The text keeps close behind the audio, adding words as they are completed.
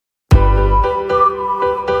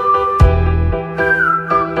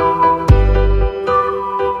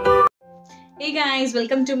Hey guys,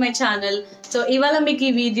 welcome to my channel. So ఇవాళ మీకు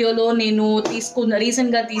ఈ వీడియోలో నేను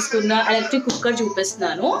రీసెంట్ గా తీసుకున్న ఎలక్ట్రిక్ కుక్కర్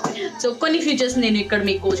చూపిస్తున్నాను. సో కొన్ని ఫీచర్స్ నేను ఇక్కడ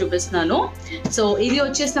మీకు చూపిస్తున్నాను. సో ఇది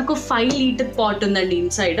వచ్చేసి నాకు 5 లీటర్ పాట్ ఉందండి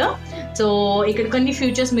ఇన్సైడ్. సో ఇక్కడ కొన్ని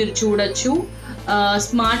ఫీచర్స్ మీరు చూడొచ్చు.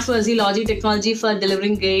 Smart fuzzy logic technology for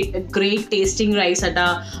delivering great tasting rice at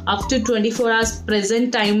up to 24 hours present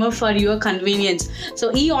timer for your convenience. So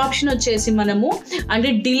ఈ ఆప్షన్ వచ్చేసి మనము అంటే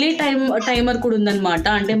డిలే టైమర్ కూడా ఉందన్నమాట.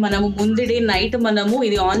 అంటే మనము ముందు డే నైట్ మనము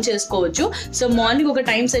ఇది ఆన్ చేసుకోవచ్చు. సో మార్నింగ్ ఒక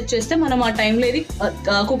టైం సెట్ చేస్తే మనం ఆ టైంలో ఇది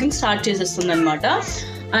కుకింగ్ స్టార్ట్ చేసేస్తుంది అనమాట.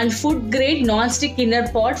 And food grade non stick inner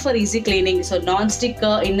pot for easy cleaning. So non stick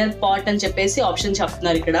inner pot అని చెప్పేసి ఆప్షన్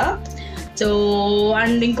చెప్తున్నారు ఇక్కడ. సో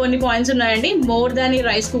అండ్ ఇంకొన్ని పాయింట్స్ ఉన్నాయండి. మోర్ దాన్ ఈ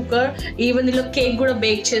రైస్ కుక్కర్ ఈవెన్ దీనిలో కేక్ కూడా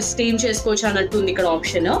బేక్ చేసి స్టీమ్ చేసుకోవచ్చు అన్నట్టు ఉంది ఇక్కడ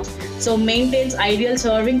option. So maintains ideal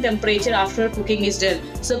serving temperature after cooking is done.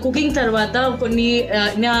 So cooking తర్వాత కొన్ని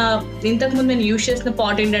ఇంతకుముందు నేను యూజ్ చేసిన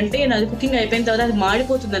పాట్ ఏంటంటే నాది కుకింగ్ అయిపోయిన తర్వాత అది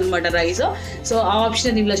మాడిపోతుంది అనమాట రైస్. సో ఆ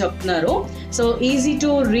ఆప్షన్ దీంట్లో చెప్తున్నారు. So easy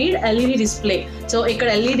to read LED display. So ఇక్కడ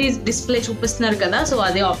ఎల్ఈడి డిస్ప్లే చూపిస్తున్నారు కదా, సో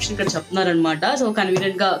అదే ఆప్షన్ ఇక్కడ చెప్తున్నారు అనమాట. సో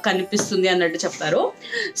కన్వీనియంట్ గా కనిపిస్తుంది అన్నట్టు చెప్పారు.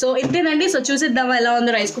 సో ఇంతేనండి. సో చూసేద్దామా ఎలా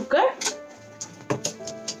ఉంది రైస్ కుక్కర్.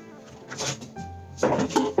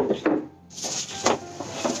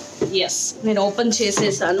 ఎస్, నేను ఓపెన్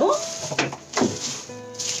చేసేసాను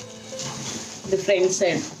ఫ్రంట్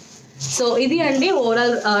సైడ్. సో ఇది అండి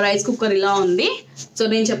ఓవరాల్ రైస్ కుక్కర్ ఇలా ఉంది. సో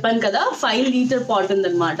నేను చెప్పాను కదా 5 లీటర్ పాట్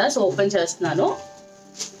ఉందన్నమాట. సో ఓపెన్ చేస్తున్నాను.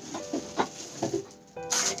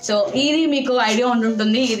 సో ఇది మీకు ఐడియా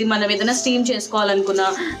ఉంటుంటుంది. ఇది మనం ఏదైనా స్టీమ్ చేసుకోవాలనుకున్నా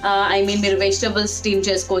మీరు వెజిటబుల్స్ స్టీమ్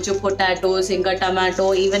చేసుకోవచ్చు, పొటాటోస్, ఇంకా టమాటో,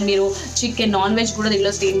 ఈవెన్ మీరు చికెన్, నాన్ వెజ్ కూడా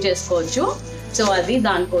దీనిలో స్టీమ్ చేసుకోవచ్చు. సో అది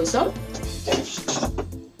దానికోసం.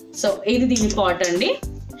 సో ఇది దీని పాట్ అండి.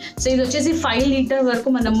 సో ఇది వచ్చేసి 5 లీటర్ వరకు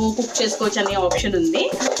మనము కుక్ చేసుకోవచ్చు అనే ఆప్షన్ ఉంది.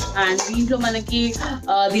 అండ్ దీంట్లో మనకి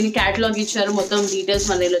దీని క్యాటలాగ్ ఇచ్చారు, మొత్తం డీటెయిల్స్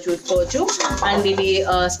మన దీనిలో చూసుకోవచ్చు. అండ్ ఇది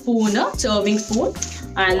spoon, serving spoon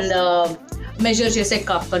and measure చేసే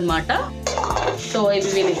కప్ అనమాట. సో ఇవి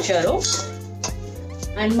వీళ్ళు ఇచ్చారు.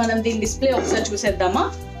 అండ్ మనం దీని డిస్ప్లే ఒకసారి చూసేద్దామా.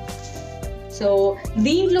 సో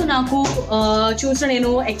దీంట్లో నాకు చూసిన నేను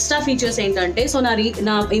ఎక్స్ట్రా ఫీచర్స్ ఏంటంటే, సో నా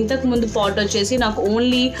ఇంతకు ముందు పాట్ వచ్చేసి నాకు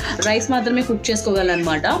ఓన్లీ రైస్ మాత్రమే కుక్ చేసుకోగలను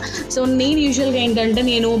అనమాట. సో నేను యూజువల్గా ఏంటంటే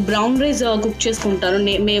నేను బ్రౌన్ రైస్ కుక్ చేసుకుంటాను.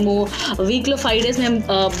 మేము వీక్లో 5 days మేము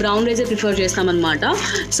బ్రౌన్ రైసే ప్రిఫర్ చేస్తామన్నమాట.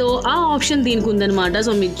 సో ఆ ఆప్షన్ దీనికి ఉందన్నమాట.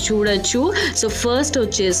 సో మీరు చూడొచ్చు. సో ఫస్ట్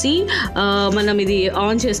వచ్చేసి మనం ఇది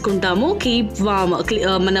ఆన్ చేసుకుంటాము, కీప్ వామ్,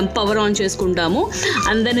 మనం పవర్ ఆన్ చేసుకుంటాము.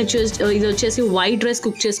 అండ్ దెన్ ఇది వచ్చేసి వైట్ రైస్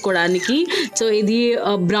కుక్ చేసుకోవడానికి. సో ఇది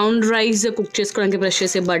బ్రౌన్ రైస్ కుక్ చేసుకోవడానికి ప్రెస్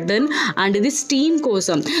చేసే బటన్. అండ్ ఇది స్టీమ్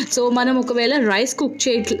కోసం. సో మనం ఒకవేళ రైస్ కుక్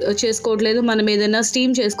చేసుకోవట్లేదు, మనం ఏదైనా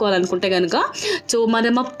స్టీమ్ చేసుకోవాలనుకుంటే కనుక సో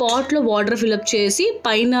మనం ఆ పాట్లో వాటర్ ఫిల్అప్ చేసి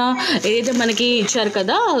పైన ఏదైతే మనకి ఇచ్చారు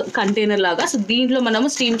కదా కంటైనర్ లాగా, సో దీంట్లో మనము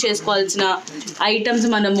స్టీమ్ చేసుకోవాల్సిన ఐటమ్స్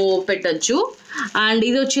మనము పెట్టచ్చు. అండ్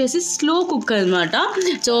ఇది వచ్చేసి స్లో కుక్ అనమాట.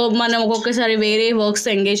 సో మనం ఒక్కొక్కసారి వేరే వర్క్స్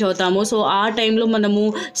ఎంగేజ్ అవుతాము. సో ఆ టైంలో మనము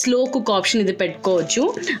స్లో కుక్ ఆప్షన్ ఇది పెట్టుకోవచ్చు.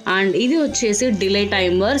 అండ్ ఇది వచ్చేసి డిలే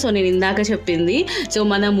టైమర్. సో నేను ఇందాక చెప్పింది, సో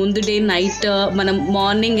మనం ముందు డే నైట్ మనం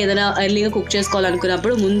మార్నింగ్ ఏదైనా ఎర్లీగా కుక్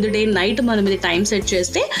చేసుకోవాలనుకున్నప్పుడు ముందు డే నైట్ మనం ఇది టైం సెట్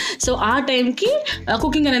చేస్తే సో ఆ టైంకి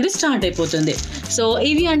కుకింగ్ అనేది స్టార్ట్ అయిపోతుంది. సో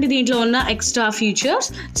ఇవి అంటే దీంట్లో ఉన్న ఎక్స్ట్రా ఫీచర్స్.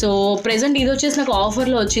 సో ప్రెసెంట్ ఇది వచ్చేసి నాకు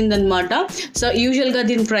ఆఫర్లో వచ్చిందనమాట. సో యూజువల్గా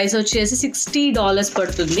దీని ప్రైస్ వచ్చేసి $60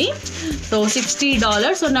 పడుతుంది. సో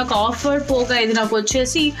 $60. సో నాకు ఆఫర్ పోగా ఇది నాకు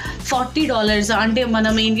వచ్చేసి $40, అంటే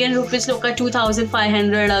మనం ఇండియన్ రూపీస్లో ఒక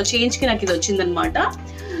 2500 చేంజ్కి నాకు ఇది వచ్చిందనమాట.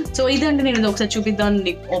 సో ఇదంటే నేను ఇది ఒకసారి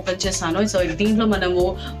చూపిద్దామని ఓపెన్ చేస్తాను. సో దీంట్లో మనము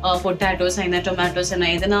పొటాటోస్ అయినా టొమాటోస్ అయినా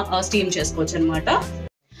ఏదైనా స్టీమ్ చేసుకోవచ్చు అనమాట.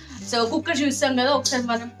 సో కుక్కర్ చూస్తాం కదా, ఒకసారి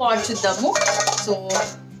మనం పాట్ చూద్దాము. సో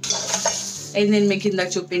ఇది నేను మీకు కింద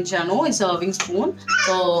చూపించాను, ఈ సర్వింగ్ స్పూన్.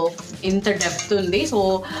 సో ఇంత డెప్త్ ఉంది. సో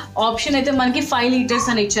ఆప్షన్ అయితే మనకి 5 లీటర్స్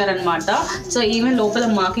అని ఇచ్చారనమాట. సో ఈవెన్ లోపల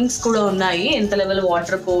మార్కింగ్స్ కూడా ఉన్నాయి, ఎంత లెవెల్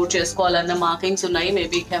వాటర్ పోర్ చేసుకోవాలన్న మార్కింగ్స్ ఉన్నాయి.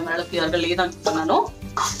 మేబీ కెమెరాలో క్లియర్గా లేదనుకుంటున్నాను.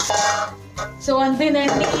 సో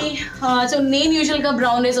అంతేనండి. సో నేను యూజువల్గా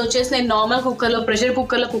బ్రౌన్ రైస్ వచ్చేసి నేను నార్మల్ కుక్కర్లో, ప్రెషర్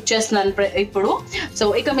కుక్కర్లో కుక్ చేస్తున్నాను ఇప్పుడు. సో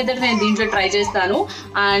ఇక మీద నేను దీంట్లో ట్రై చేస్తాను.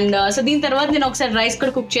 అండ్ సో దీని తర్వాత నేను ఒకసారి రైస్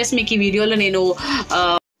కూడా కుక్ చేసి మీకు ఈ వీడియోలో నేను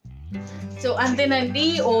సో అంతేనండి.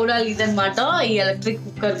 ఓవరాల్ ఇదనమాట ఈ ఎలక్ట్రిక్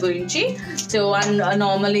కుక్కర్ గురించి. సో అండ్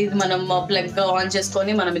నార్మల్లీ ఇది మనం ప్లగ్ ఆన్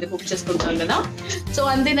చేసుకొని మనం ఇది కుక్ చేసుకుంటాం కదా. సో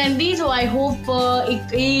అంతేనండి. సో ఐ హోప్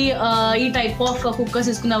ఈ టైప్ ఆఫ్ కుక్కర్స్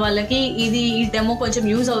తీసుకున్న వాళ్ళకి ఈ డెమో కొంచెం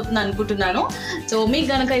యూజ్ అవుతుంది అనుకుంటున్నాను. సో మీకు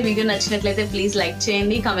కనుక ఈ వీడియో నచ్చినట్లయితే ప్లీజ్ లైక్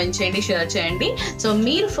చేయండి, కమెంట్ చేయండి, షేర్ చేయండి. సో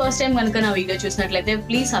మీరు ఫస్ట్ టైం కనుక నా వీడియో చూసినట్లయితే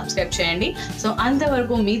ప్లీజ్ సబ్స్క్రైబ్ చేయండి. సో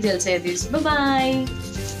అంతవరకు మీ DilseDivs. బాయ్.